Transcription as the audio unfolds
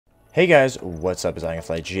Hey guys, what's up? It's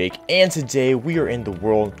Dragonfly Jake, and today we are in the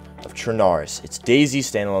world of Chernarus. It's DayZ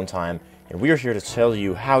standalone time, and we are here to tell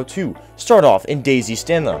you how to start off in DayZ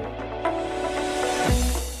standalone.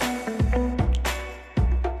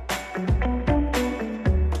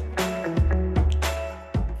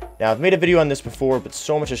 Now, I've made a video on this before, but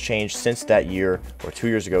so much has changed since that year, or 2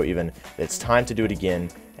 years ago even, that it's time to do it again.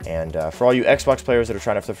 And for all you Xbox players that are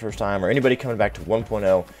trying it for the first time, or anybody coming back to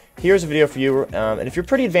 1.0, here's a video for you. And if you're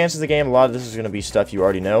pretty advanced in the game, a lot of this is going to be stuff you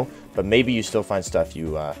already know, but maybe you still find stuff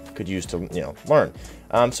you could use to, learn.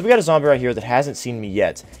 So we got a zombie right here that hasn't seen me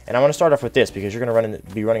yet, and I want to start off with this because you're going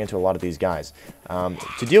to be running into a lot of these guys.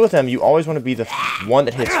 To deal with them, you always want to be the one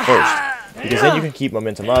that hits first, because then you can keep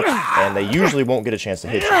momentum up, and they usually won't get a chance to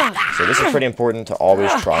hit you. So this is pretty important to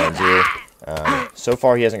always try and do. So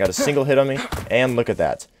far, he hasn't got a single hit on me, and look at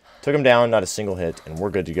that. Took him down, not a single hit, and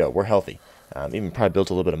we're good to go. We're healthy. Even probably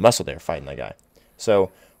built a little bit of muscle there fighting that guy.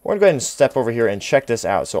 So we're going to go ahead and step over here and check this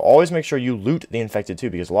out. So always make sure you loot the infected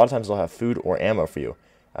too, because a lot of times they'll have food or ammo for you.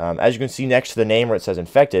 As you can see next to the name where it says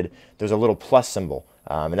infected, there's a little plus symbol,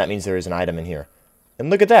 and that means there is an item in here.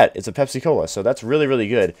 And look at that, it's a Pepsi Cola. So that's really, really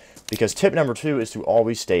good, because tip number 2 is to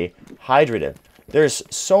always stay hydrated. There's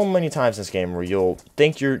so many times in this game where you'll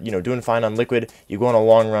think you're doing fine on liquid, you go on a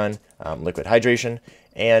long run, liquid hydration,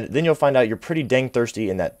 and then you'll find out you're pretty dang thirsty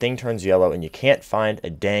and that thing turns yellow and you can't find a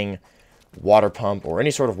dang water pump or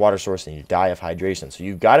any sort of water source and you die of hydration. So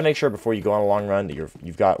you've got to make sure before you go on a long run that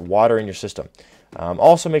you've got water in your system.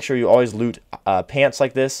 Also make sure you always loot pants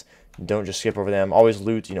like this. Don't just skip over them. Always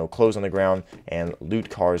loot clothes on the ground and loot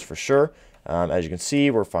cars for sure. As you can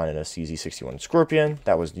see, we're finding a CZ61 Scorpion.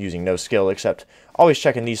 That was using no skill, except always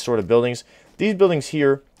checking these sort of buildings. These buildings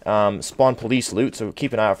here spawn police loot, so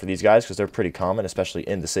keep an eye out for these guys because they're pretty common, especially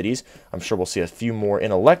in the cities. I'm sure we'll see a few more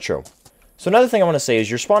in Electro. So another thing I want to say is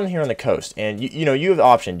you're spawning here on the coast, and you have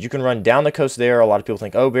options. You can run down the coast there. A lot of people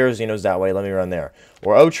think, oh, Berezino's that way, let me run there.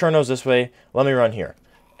 Or, oh, Cherno's this way, let me run here.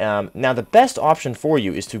 Now, the best option for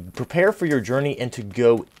you is to prepare for your journey and to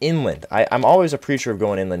go inland. I'm always a preacher of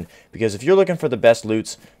going inland, because if you're looking for the best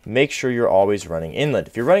loots, make sure you're always running inland.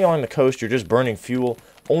 If you're running along the coast, you're just burning fuel,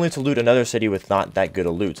 only to loot another city with not that good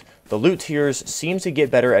a loot. The loot tiers seem to get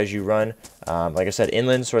better as you run, like I said,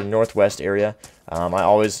 inland, sort of northwest area. I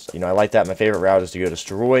always, I like that. My favorite route is to go to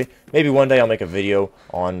Steroy. Maybe one day I'll make a video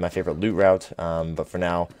on my favorite loot route, but for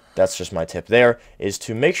now, that's just my tip there, is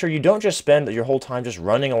to make sure you don't just spend your whole time just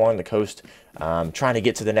running along the coast trying to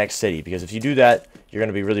get to the next city, because if you do that, you're going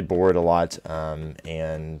to be really bored a lot,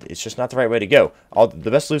 and it's just not the right way to go.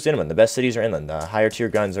 The best loot's inland, the best cities are inland, the higher tier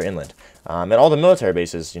guns are inland, and all the military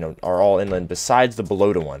bases are all inland besides the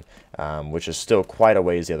Belota one, which is still quite a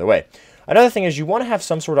ways the other way. Another thing is you want to have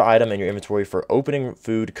some sort of item in your inventory for opening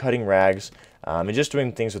food, cutting rags, and just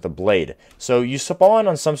doing things with a blade. So you spawn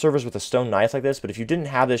on some servers with a stone knife like this, but if you didn't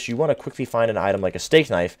have this, you want to quickly find an item like a steak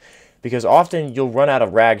knife, because often you'll run out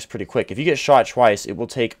of rags pretty quick. If you get shot twice, it will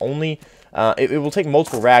take it will take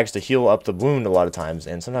multiple rags to heal up the wound a lot of times,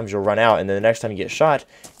 and sometimes you'll run out, and then the next time you get shot,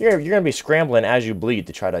 you're going to be scrambling as you bleed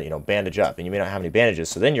to try to bandage up, and you may not have any bandages,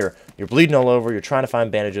 so then you're bleeding all over, you're trying to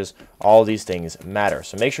find bandages. All these things matter,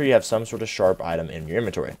 so make sure you have some sort of sharp item in your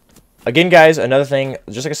inventory. Again, guys, another thing,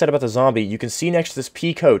 just like I said about the zombie, you can see next to this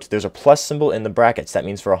P coat, there's a plus symbol in the brackets. That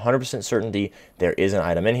means for 100% certainty, there is an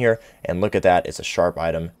item in here. And look at that, it's a sharp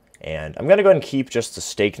item. And I'm going to go ahead and keep just the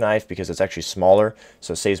steak knife because it's actually smaller,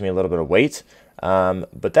 so it saves me a little bit of weight.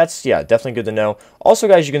 But that's, yeah, definitely good to know. Also,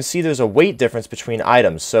 guys, you can see there's a weight difference between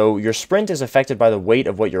items. So your sprint is affected by the weight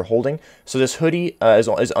of what you're holding. So this hoodie is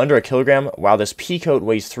under 1 kilogram, while this pea coat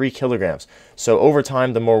weighs 3 kilograms. So over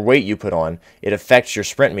time, the more weight you put on, it affects your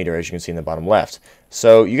sprint meter, as you can see in the bottom left.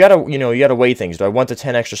 So you gotta, you gotta weigh things. Do I want the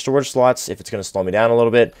 10 extra storage slots if it's gonna slow me down a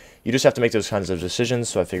little bit? You just have to make those kinds of decisions.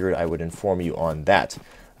 So I figured I would inform you on that.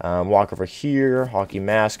 Walk over here, hockey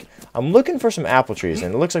mask. I'm looking for some apple trees,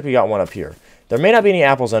 and it looks like we got one up here. There may not be any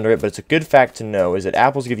apples under it, but it's a good fact to know is that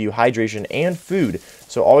apples give you hydration and food,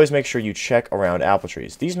 so always make sure you check around apple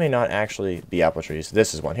trees. These may not actually be apple trees.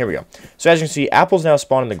 This is one. Here we go. So as you can see, apples now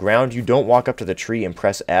spawn on the ground. You don't walk up to the tree and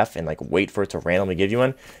press F and wait for it to randomly give you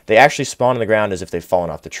one. They actually spawn on the ground as if they've fallen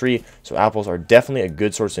off the tree, so apples are definitely a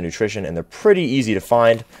good source of nutrition, and they're pretty easy to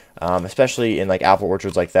find, especially in apple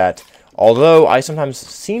orchards like that. Although I sometimes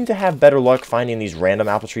seem to have better luck finding these random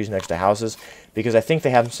apple trees next to houses, because I think they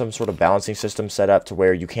have some sort of balancing system set up to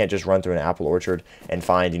where you can't just run through an apple orchard and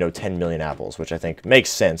find 10 million apples, which I think makes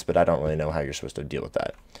sense, but I don't really know how you're supposed to deal with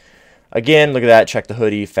that. Again, look at that, check the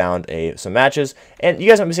hoodie, found some matches, and you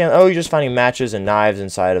guys might be saying, oh, you're just finding matches and knives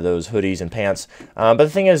inside of those hoodies and pants, but the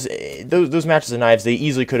thing is, those matches and knives, they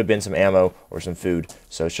easily could have been some ammo or some food,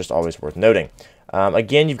 so it's just always worth noting.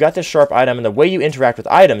 Again, you've got this sharp item, and the way you interact with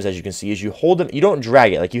items, as you can see, is you hold them. You don't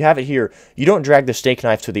drag it. Like you have it here. You don't drag the steak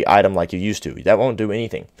knife to the item like you used to. That won't do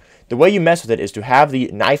anything. The way you mess with it is to have the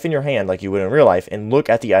knife in your hand like you would in real life and look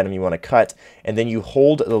at the item you want to cut, and then you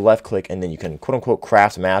hold the left click, and then you can quote-unquote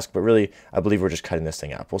craft mask, but really I believe we're just cutting this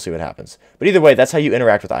thing up. We'll see what happens. But either way, that's how you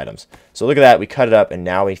interact with items. So look at that. We cut it up, and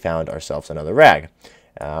now we found ourselves another rag.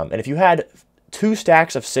 And if you had 2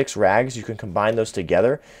 stacks of 6 rags, you can combine those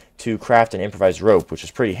together to craft an improvised rope, which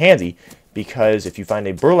is pretty handy because if you find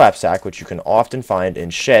a burlap sack, which you can often find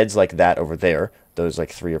in sheds like that over there, those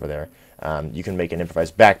like 3 over there, you can make an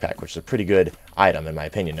improvised backpack, which is a pretty good item in my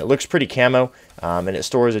opinion. It looks pretty camo, and it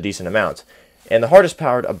stores a decent amount. And the hardest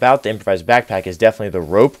part about the improvised backpack is definitely the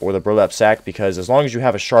rope or the burlap sack, because as long as you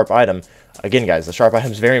have a sharp item, again guys, the sharp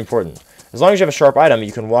item is very important. As long as you have a sharp item,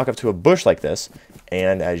 you can walk up to a bush like this,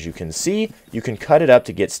 and as you can see, you can cut it up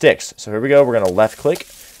to get sticks. So here we go, we're going to left click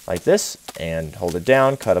like this, and hold it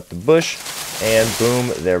down, cut up the bush, and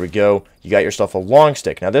boom, there we go. You got yourself a long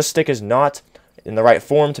stick. Now this stick is not in the right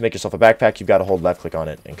form to make yourself a backpack. You've got to hold left click on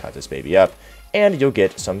it and cut this baby up, and you'll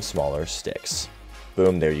get some smaller sticks.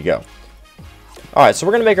 Boom, there you go. Alright, so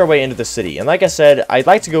we're going to make our way into the city, and like I said, I'd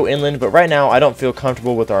like to go inland, but right now I don't feel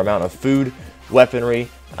comfortable with our amount of food, weaponry,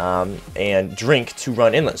 and drink to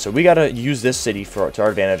run inland. So we got to use this city to our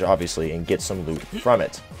advantage, obviously, and get some loot from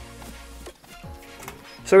it.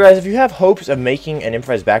 So guys, if you have hopes of making an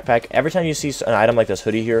improvised backpack, every time you see an item like this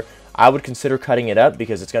hoodie here, I would consider cutting it up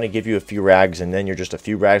because it's going to give you a few rags, and then you're just a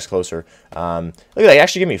few rags closer. Look at that, it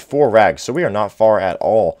actually gave me 4 rags, so we are not far at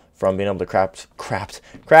all from being able to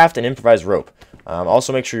craft an improvised rope.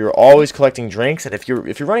 Also, make sure you're always collecting drinks, and if you're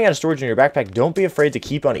running out of storage in your backpack, don't be afraid to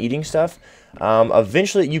keep on eating stuff.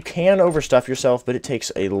 Eventually, you can overstuff yourself, but it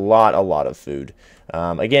takes a lot of food.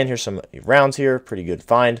 Again, here's some rounds here, pretty good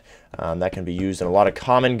find. That can be used in a lot of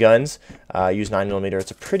common guns. Use 9mm.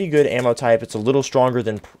 It's a pretty good ammo type. It's a little stronger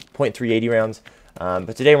than .380 rounds.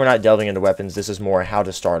 But today we're not delving into weapons. This is more how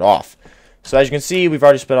to start off. So as you can see, we've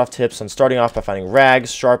already split off tips on starting off by finding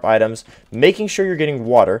rags, sharp items, making sure you're getting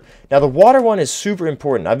water. Now the water one is super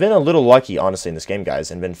important. I've been a little lucky, honestly, in this game, guys,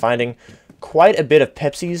 and been finding quite a bit of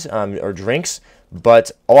Pepsis or drinks, but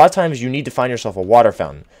a lot of times you need to find yourself a water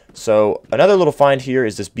fountain. So another little find here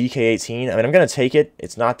is this BK-18. I mean, I'm going to take it.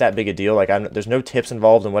 It's not that big a deal. Like, there's no tips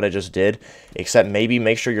involved in what I just did, except maybe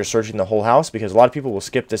make sure you're searching the whole house, because a lot of people will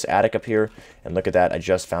skip this attic up here. And look at that. I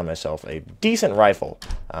just found myself a decent rifle.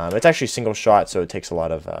 It's actually single shot, so it takes a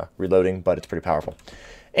lot of reloading, but it's pretty powerful.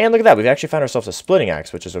 And look at that. We've actually found ourselves a splitting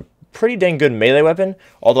axe, which is a pretty dang good melee weapon,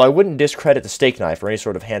 although I wouldn't discredit the steak knife or any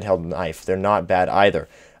sort of handheld knife. They're not bad either.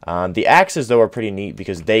 The axes, though, are pretty neat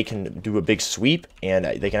because they can do a big sweep, and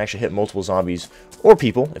they can actually hit multiple zombies or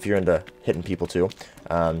people, if you're into hitting people too.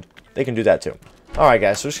 They can do that too. Alright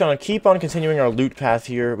guys, so we're just going to keep on continuing our loot path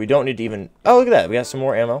here. We don't need to even... Oh, look at that. We got some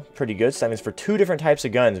more ammo. Pretty good. So that means for 2 different types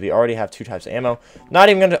of guns, we already have 2 types of ammo. Not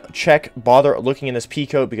even going to bother looking in this P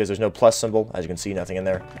coat because there's no plus symbol. As you can see, nothing in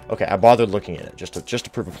there. Okay, I bothered looking in it just to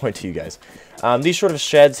prove a point to you guys. These sort of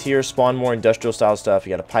sheds here spawn more industrial style stuff. You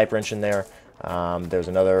got a pipe wrench in there. There's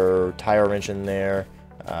another tire wrench in there,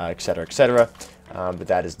 etc., etc. But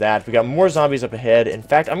that is that. We got more zombies up ahead. In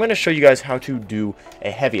fact, I'm going to show you guys how to do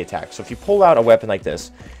a heavy attack. So if you pull out a weapon like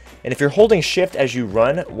this, and if you're holding shift as you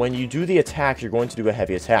run, when you do the attack, you're going to do a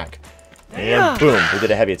heavy attack. And boom, we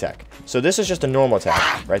did a heavy attack. So this is just a normal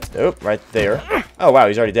attack, right? Oh, right there. Oh wow,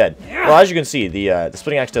 he's already dead. Well, as you can see, the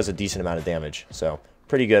splitting axe does a decent amount of damage. So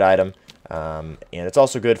pretty good item. And it's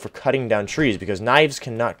also good for cutting down trees, because knives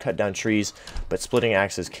cannot cut down trees, but splitting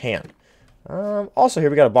axes can. Also, here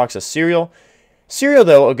we got a box of cereal. Cereal,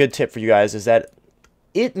 though, a good tip for you guys is that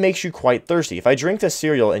it makes you quite thirsty. If I drink this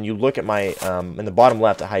cereal and you look at my, in the bottom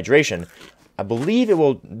left, at hydration, I believe it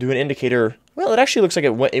will do an indicator. Well, it actually looks like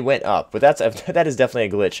it went up, but that is definitely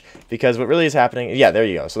a glitch, because what really is happening, yeah, there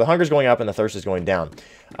you go. So the hunger's going up and the thirst is going down.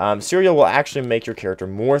 Cereal will actually make your character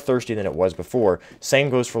more thirsty than it was before. Same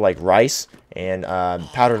goes for like rice and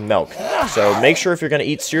powdered milk. So make sure if you're going to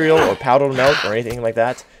eat cereal or powdered milk or anything like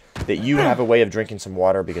that, that you have a way of drinking some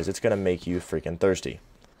water, because it's going to make you freaking thirsty.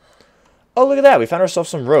 Oh, look at that. We found ourselves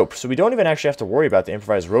some rope. So we don't even actually have to worry about the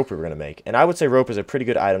improvised rope we were going to make. And I would say rope is a pretty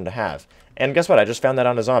good item to have. And guess what? I just found that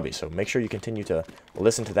on a zombie. So make sure you continue to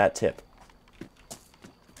listen to that tip.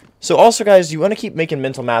 So also, guys, you want to keep making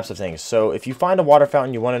mental maps of things. So if you find a water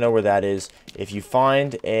fountain, you want to know where that is. If you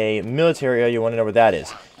find a military area, you want to know where that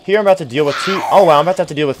is. Here I'm about to deal with 2... Oh, wow, I'm about to have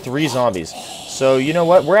to deal with 3 zombies. So, you know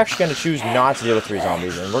what? We're actually going to choose not to deal with 3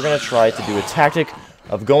 zombies. And we're going to try to do a tactic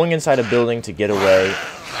of going inside a building to get away,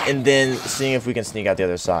 and then seeing if we can sneak out the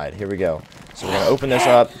other side. Here we go. So we're going to open this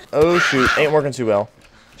up. Oh, shoot. Ain't working too well.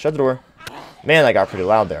 Shut the door. Man, that got pretty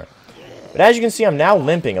loud there. But as you can see, I'm now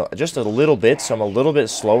limping just a little bit, so I'm a little bit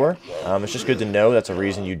slower. It's just good to know that's a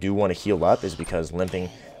reason you do want to heal up, is because limping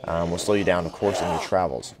will slow you down, of course, in your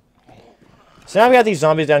travels. So now we got these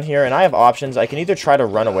zombies down here, and I have options. I can either try to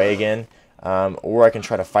run away again, or I can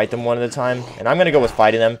try to fight them one at a time. And I'm going to go with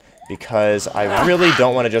fighting them, because I really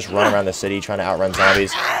don't want to just run around the city trying to outrun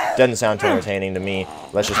zombies. Doesn't sound too entertaining to me.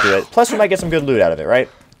 Let's just do it. Plus, we might get some good loot out of it, right?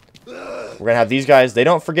 We're going to have these guys. They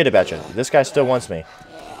don't forget about you. This guy still wants me.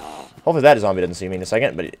 Hopefully that zombie doesn't see me in a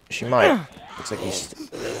second, but she might. Looks like he's...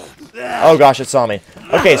 Oh gosh, it saw me.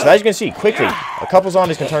 Okay, so as you can see, quickly, a couple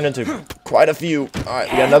zombies can turn into quite a few. Alright,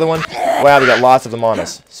 we got another one. Wow, we got lots of them on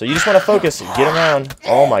us. So you just want to focus, get around.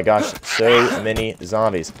 Oh my gosh, so many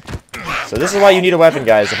zombies. So this is why you need a weapon,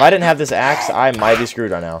 guys. If I didn't have this axe, I might be screwed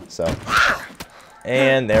right now. So,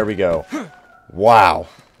 and there we go. Wow,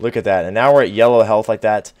 look at that. And now we're at yellow health like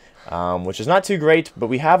that, which is not too great, but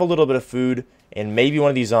we have a little bit of food. And maybe one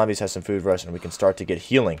of these zombies has some food for us, and we can start to get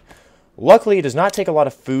healing. Luckily, it does not take a lot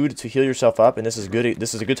of food to heal yourself up, and this is good.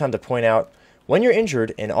 This is a good time to point out, when you're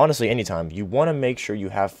injured, and honestly anytime, you want to make sure you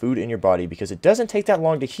have food in your body, because it doesn't take that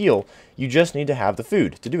long to heal. You just need to have the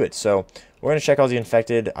food to do it. So we're going to check all the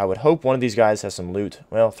infected. I would hope one of these guys has some loot.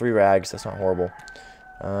 Well, 3 rags. That's not horrible.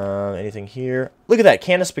 Anything here? Look at that,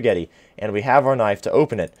 can of spaghetti, and we have our knife to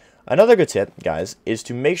open it. Another good tip, guys, is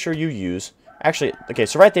to make sure you use... Actually, okay,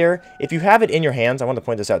 so right there, if you have it in your hands, I want to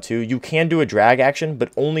point this out too, you can do a drag action,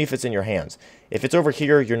 but only if it's in your hands. If it's over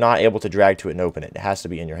here, you're not able to drag to it and open it. It has to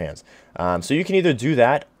be in your hands. So you can either do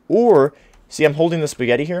that, or, see, I'm holding the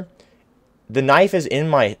spaghetti here. The knife is in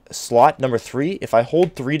my slot number 3. If I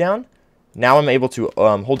hold 3 down, now I'm able to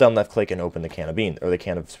hold down left click and open the can of beans, or the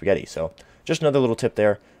can of spaghetti. So just another little tip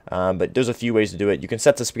there, but there's a few ways to do it. You can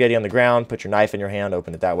set the spaghetti on the ground, put your knife in your hand,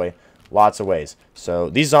 open it that way. Lots of ways. So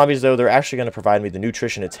these zombies, though, they're actually going to provide me the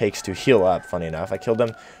nutrition it takes to heal up, funny enough. I killed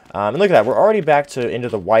them. And look at that. We're already back to into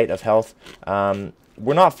the white of health.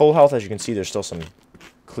 We're not full health. As you can see, there's still some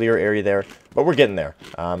clear area there. But we're getting there.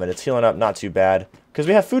 And it's healing up not too bad. Because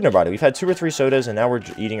we have food in our body. We've had 2 or 3 sodas, and now we're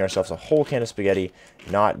eating ourselves a whole can of spaghetti.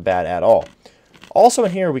 Not bad at all. Also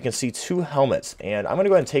in here, we can see 2 helmets. And I'm going to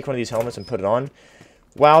go ahead and take one of these helmets and put it on.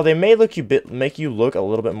 While they may make you look a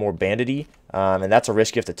little bit more bandity, and that's a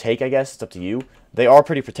risk you have to take, I guess. It's up to you. They are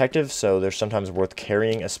pretty protective, so they're sometimes worth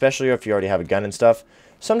carrying, especially if you already have a gun and stuff.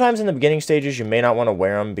 Sometimes in the beginning stages, you may not want to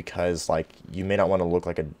wear them because, like, you may not want to look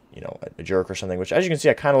like a jerk or something. Which, as you can see,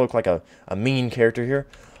 I kind of look like a mean character here.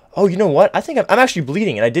 Oh, you know what? I think I'm actually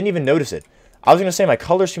bleeding, and I didn't even notice it. I was going to say my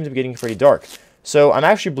colors seem to be getting pretty dark. So I'm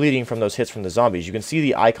actually bleeding from those hits from the zombies. You can see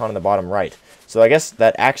the icon on the bottom right. So I guess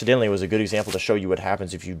that accidentally was a good example to show you what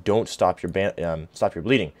happens if you don't stop your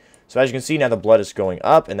bleeding. So as you can see, now the blood is going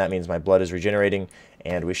up, and that means my blood is regenerating,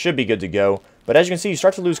 and we should be good to go. But as you can see, you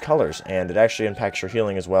start to lose colors, and it actually impacts your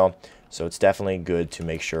healing as well. So it's definitely good to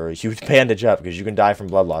make sure you bandage up, because you can die from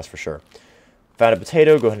blood loss for sure. Found a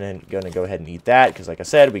potato. Go ahead and eat that, because like I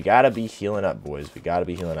said, we gotta be healing up, boys. We gotta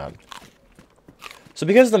be healing up. So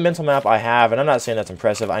because of the mental map I have, and I'm not saying that's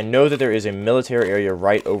impressive, I know that there is a military area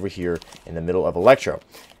right over here in the middle of Electro.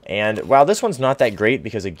 And while this one's not that great,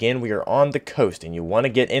 because again, we are on the coast and you want to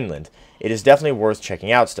get inland, it is definitely worth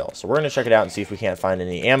checking out still. So we're going to check it out and see if we can't find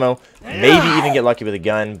any ammo, maybe even get lucky with a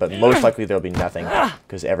gun, but most likely there'll be nothing,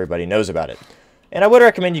 because everybody knows about it. And I would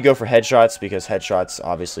recommend you go for headshots, because headshots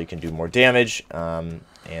obviously can do more damage, and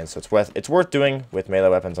so it's worth doing with melee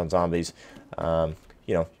weapons on zombies. You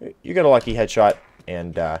know, you get a lucky headshot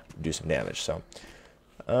and do some damage. So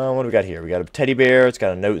what do we got here? We got a teddy bear. It's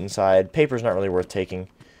got a note inside. Paper's not really worth taking.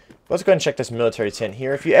 Let's go ahead and check this military tent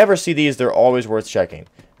here. If you ever see these, they're always worth checking.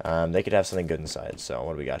 They could have something good inside. So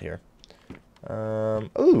what do we got here?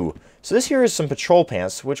 Ooh, so this here is some patrol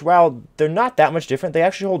pants, which while they're not that much different, they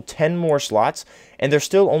actually hold 10 more slots, and they're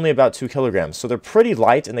still only about 2 kilograms. So they're pretty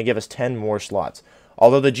light, and they give us 10 more slots.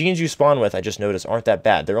 Although the jeans you spawn with, I just noticed, aren't that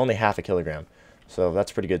bad. They're only half a kilogram. So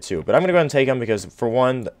that's pretty good too. But I'm going to go ahead and take them because for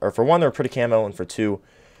one, they're pretty camo, and for 2,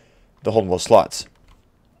 they hold most slots.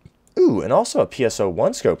 Ooh, and also a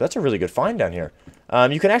PSO-1 scope. That's a really good find down here.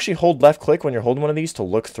 You can actually hold left click when you're holding one of these to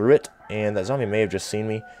look through it. And that zombie may have just seen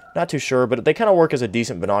me. Not too sure, but they kind of work as a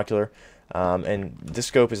decent binocular. And this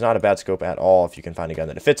scope is not a bad scope at all if you can find a gun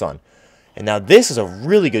that it fits on. And now this is a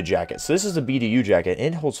really good jacket. So this is a BDU jacket,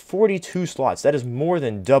 and it holds 42 slots. That is more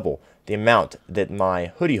than double the amount that my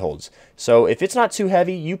hoodie holds. So if it's not too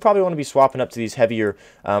heavy, you probably want to be swapping up to these heavier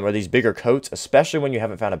or these bigger coats, especially when you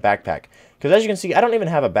haven't found a backpack. Because as you can see, I don't even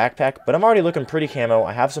have a backpack, but I'm already looking pretty camo.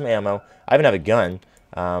 I have some ammo. I even have a gun.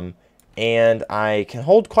 And I can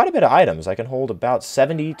hold quite a bit of items. I can hold about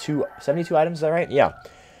 72 items, is that right? Yeah.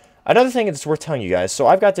 Another thing that's worth telling you guys, so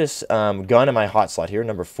I've got this gun in my hot slot here,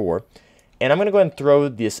 number 4, and I'm going to go ahead and throw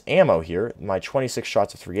this ammo here, my 26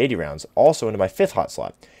 shots of 380 rounds, also into my 5th hot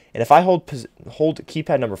slot. And if I hold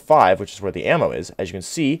keypad number 5, which is where the ammo is, as you can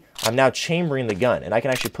see, I'm now chambering the gun, and I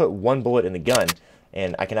can actually put one bullet in the gun,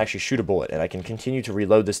 and I can actually shoot a bullet, and I can continue to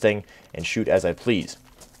reload this thing and shoot as I please.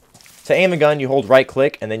 To aim a gun, you hold right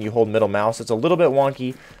click, and then you hold middle mouse. It's a little bit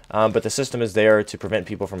wonky, but the system is there to prevent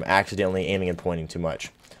people from accidentally aiming and pointing too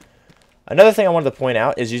much. Another thing I wanted to point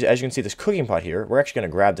out is, as you can see, this cooking pot here, we're actually going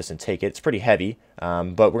to grab this and take it. It's pretty heavy,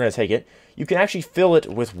 but we're going to take it. You can actually fill it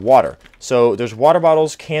with water. So there's water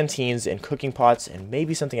bottles, canteens, and cooking pots, and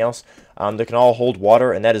maybe something else that can all hold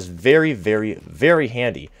water, and that is very, very, very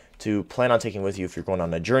handy to plan on taking with you if you're going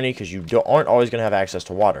on a journey, because you aren't always going to have access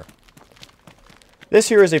to water. This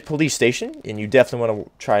here is a police station, and you definitely want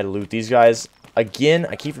to try to loot these guys. Again,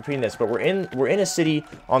 I keep repeating this, but we're in a city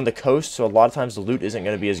on the coast, so a lot of times the loot isn't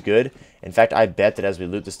going to be as good. In fact, I bet that as we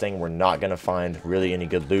loot this thing, we're not going to find really any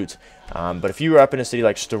good loot. But if you were up in a city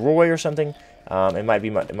like Steroy or something, it might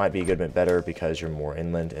be a good bit better because you're more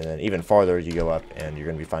inland, and then even farther you go up, and you're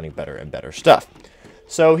going to be finding better and better stuff.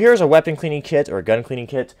 So here's a weapon cleaning kit or a gun cleaning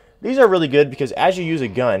kit. These are really good because as you use a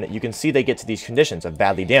gun, you can see they get to these conditions of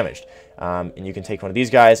badly damaged. And you can take one of these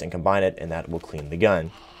guys and combine it, and that will clean the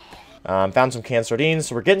gun. Found some canned sardines,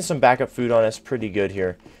 so we're getting some backup food on us pretty good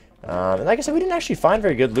here. And like I said, we didn't actually find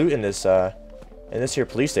very good loot in this here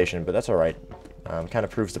police station, but that's alright. Kind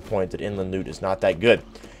of proves the point that inland loot is not that good.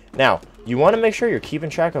 Now, you want to make sure you're keeping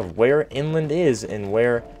track of where inland is and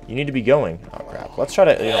where you need to be going. Oh crap, let's try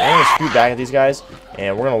to, we're going to scoot back at these guys,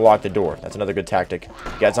 and we're going to lock the door. That's another good tactic.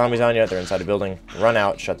 You got zombies on you, they're inside the building, run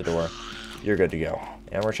out, shut the door, you're good to go.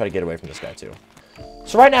 And we're going to try to get away from this guy too.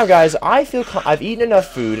 So right now, guys, I feel I've eaten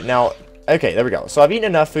enough food. Now, okay, there we go. So I've eaten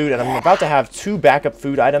enough food, and I'm about to have 2 backup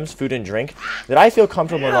food items, food and drink, that I feel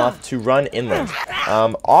comfortable enough to run inland.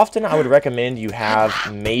 Often, I would recommend you have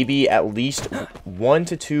maybe at least 1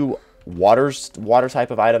 to 2 water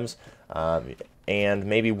type of items, and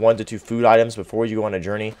maybe 1 to 2 food items before you go on a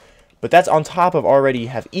journey. But that's on top of already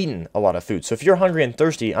have eaten a lot of food. So if you're hungry and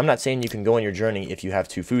thirsty, I'm not saying you can go on your journey if you have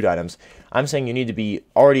 2 food items. I'm saying you need to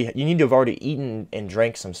have already eaten and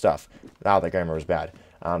drank some stuff. Wow, that grammar was bad.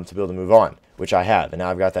 To be able to move on, which I have. And now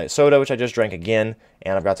I've got that soda, which I just drank again,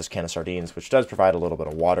 and I've got this can of sardines, which does provide a little bit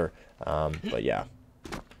of water. But yeah.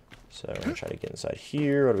 So I'm gonna try to get inside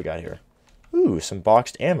here. What do we got here? Ooh, some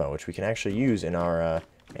boxed ammo, which we can actually use in our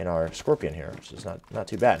Scorpion here, which is not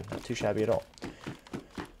too bad, not too shabby at all.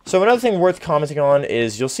 So another thing worth commenting on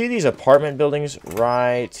is you'll see these apartment buildings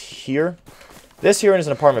right here. This here is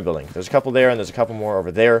an apartment building. There's a couple there, and there's a couple more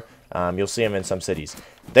over there. You'll see them in some cities.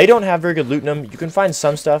 They don't have very good loot in them. You can find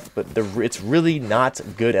some stuff, but it's really not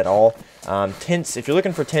good at all. Tents, if you're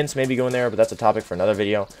looking for tents, maybe go in there, but that's a topic for another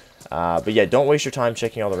video. But yeah, don't waste your time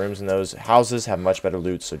checking all the rooms in those. Houses have much better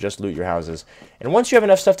loot, so just loot your houses. And once you have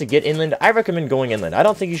enough stuff to get inland, I recommend going inland. I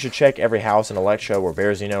don't think you should check every house in Electro or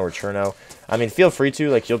Berezino or Cherno. I mean, feel free to,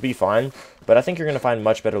 like, you'll be fine. But I think you're going to find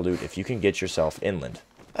much better loot if you can get yourself inland.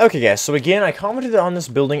 Okay guys, so again, I commented on this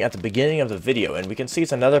building at the beginning of the video, and we can see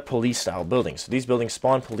it's another police-style building. So these buildings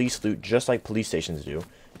spawn police loot just like police stations do.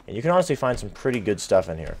 And you can honestly find some pretty good stuff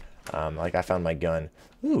in here. Like I found my gun.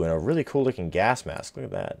 Ooh, and a really cool-looking gas mask. Look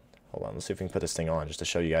at that. Hold on, let's see if we can put this thing on just to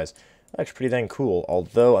show you guys. That looks pretty dang cool,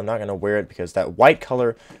 although I'm not going to wear it because that white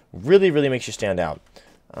color really, really makes you stand out.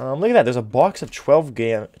 Look at that. There's a box of 12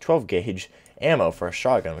 gauge ammo for a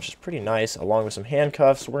shotgun, which is pretty nice, along with some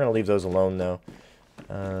handcuffs. We're going to leave those alone, though.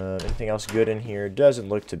 Anything else good in here? Doesn't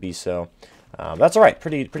look to be so. That's alright.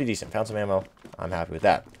 Pretty decent. Found some ammo. I'm happy with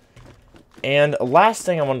that. And last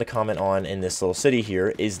thing I wanted to comment on in this little city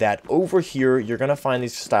here is that over here you're going to find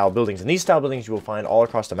these style buildings. And these style buildings you will find all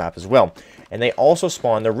across the map as well. And they also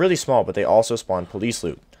spawn, they're really small, but they also spawn police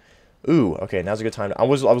loot. Ooh, okay, now's a good time. I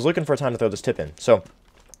was looking for a time to throw this tip in. So,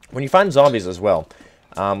 when you find zombies as well,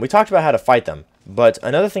 we talked about how to fight them. But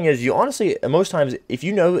another thing is, you honestly, most times, if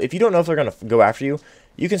you don't know if they're going to go after you,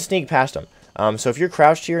 you can sneak past them. So if you're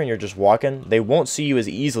crouched here and you're just walking, they won't see you as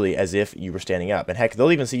easily as if you were standing up. And heck,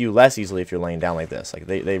 they'll even see you less easily if you're laying down like this. Like,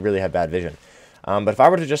 they really have bad vision. But if I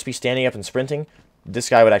were to just be standing up and sprinting, this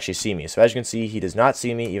guy would actually see me. So as you can see, he does not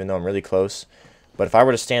see me, even though I'm really close. But if I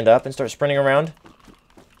were to stand up and start sprinting around,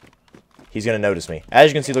 he's going to notice me. As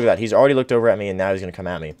you can see, look at that. He's already looked over at me, and now he's going to come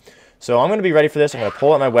at me. So I'm going to be ready for this. I'm going to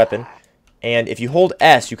pull out my weapon. And if you hold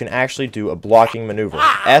S, you can actually do a blocking maneuver.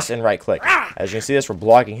 S and right click. As you can see this, we're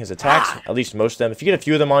blocking his attacks, at least most of them. If you get a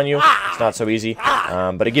few of them on you, it's not so easy.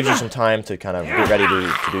 But it gives you some time to kind of get ready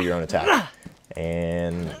to do your own attack.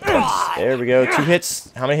 And there we go. 2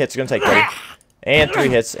 hits. How many hits is it going to take, buddy? And 3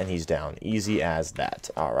 hits, and he's down. Easy as that.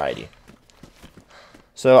 Alrighty.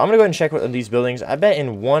 So I'm going to go ahead and check with these buildings. I bet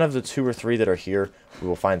in one of the 2 or 3 that are here, we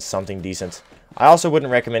will find something decent. I also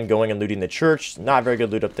wouldn't recommend going and looting the church. Not very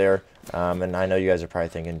good loot up there. And I know you guys are probably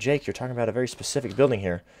thinking, Jake, you're talking about a very specific building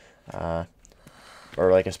here. Or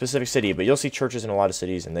like a specific city, but you'll see churches in a lot of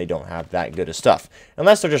cities and they don't have that good of stuff.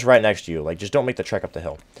 Unless they're just right next to you. Like, just don't make the trek up the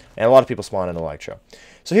hill. And a lot of people spawn in Electro.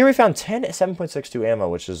 So here we found 10 7.62 ammo,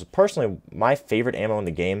 which is personally my favorite ammo in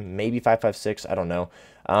the game. Maybe 5.56, I don't know.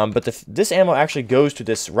 But this ammo actually goes to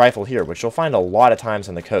this rifle here, which you'll find a lot of times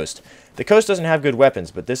on the coast. The coast doesn't have good weapons,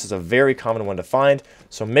 but this is a very common one to find.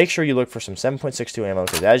 So make sure you look for some 7.62 ammo,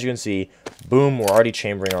 because as you can see, boom, we're already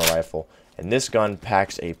chambering our rifle. And this gun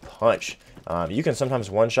packs a punch. You can sometimes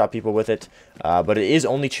one-shot people with it, but it is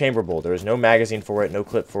only chamberable. There is no magazine for it, no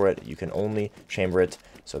clip for it. You can only chamber it,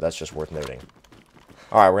 so that's just worth noting.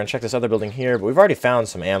 Alright, we're going to check this other building here, but we've already found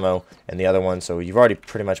some ammo in the other one, so you've already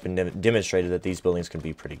pretty much been demonstrated that these buildings can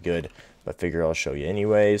be pretty good, but figure I'll show you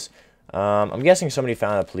anyways. I'm guessing somebody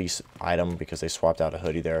found a police item because they swapped out a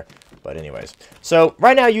hoodie there. But anyways, so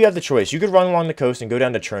right now you have the choice. You could run along the coast and go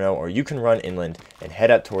down to Cherno, or you can run inland and head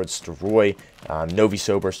up towards Stroy, Novi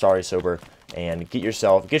Sober, Stary Sober, and get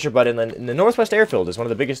your butt inland. And the Northwest Airfield is one of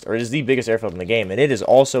the biggest, or is the biggest airfield in the game, and it is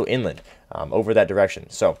also inland over that direction.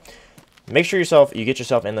 So make sure you get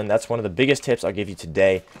yourself inland. That's one of the biggest tips I'll give you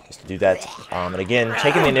today, is to do that. And again,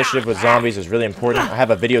 taking the initiative with zombies is really important. I have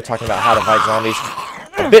a video talking about how to fight zombies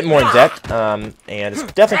a bit more in depth, and it's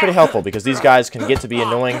definitely pretty helpful because these guys can get to be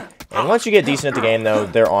annoying. And once you get decent at the game, though,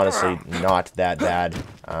 they're honestly not that bad.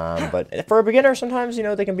 But for a beginner, sometimes, you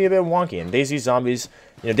know, they can be a bit wonky. And DayZ zombies,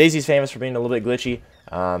 you know, DayZ's famous for being a little bit glitchy.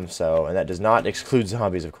 And that does not exclude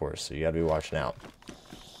zombies, of course. So you gotta be watching out.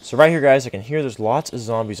 So right here, guys, I can hear there's lots of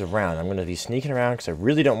zombies around. I'm gonna be sneaking around because I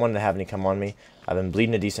really don't want to have any come on me. I've been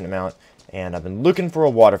bleeding a decent amount. And I've been looking for a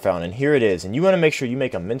water fountain, and here it is. And you want to make sure you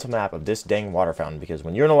make a mental map of this dang water fountain, because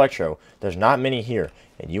when you're in Electro, there's not many here.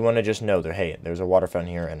 And you want to just know that, hey, there's a water fountain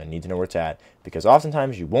here, and I need to know where it's at. Because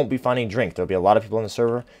oftentimes, you won't be finding drink. There'll be a lot of people on the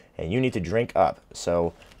server, and you need to drink up.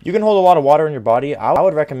 So you can hold a lot of water in your body. I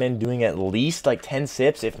would recommend doing at least like 10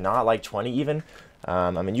 sips, if not like 20 even.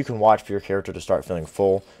 I mean, you can watch for your character to start feeling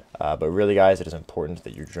full. But really, guys, it is important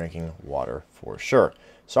that you're drinking water for sure.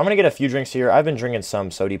 So I'm going to get a few drinks here. I've been drinking some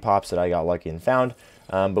Sody Pops that I got lucky and found.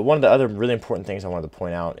 But one of the other really important things I wanted to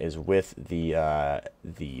point out is with the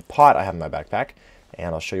pot I have in my backpack.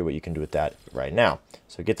 And I'll show you what you can do with that right now.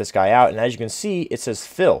 So get this guy out. And as you can see, it says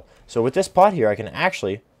fill. So with this pot here, I can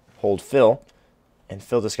actually hold fill and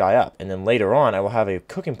fill this guy up. And then later on, I will have a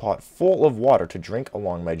cooking pot full of water to drink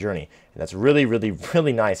along my journey. And that's really, really,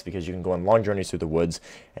 really nice because you can go on long journeys through the woods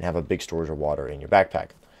and have a big storage of water in your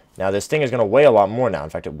backpack. Now, this thing is going to weigh a lot more now. In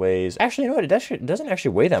fact, it weighs... Actually, you know what? It doesn't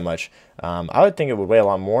actually weigh that much. I would think it would weigh a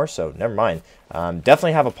lot more, so never mind.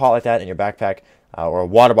 Definitely have a pot like that in your backpack, or a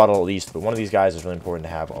water bottle at least, but one of these guys is really important to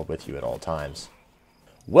have with you at all times.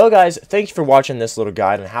 Well, guys, thank you for watching this little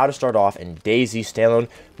guide on how to start off in DayZ standalone.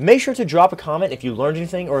 Make sure to drop a comment if you learned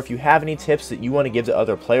anything, or if you have any tips that you want to give to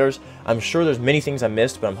other players. I'm sure there's many things I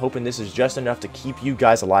missed, but I'm hoping this is just enough to keep you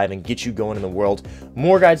guys alive and get you going in the world.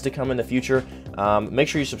 More guides to come in the future. Make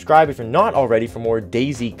sure you subscribe if you're not already for more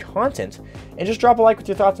DayZ content, and just drop a like with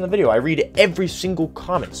your thoughts on the video. I read every single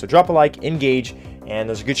comment, so drop a like, engage, and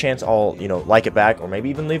there's a good chance I'll, like it back, or maybe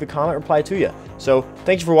even leave a comment reply to you. So,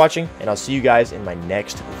 thank you for watching, and I'll see you guys in my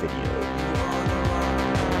next video.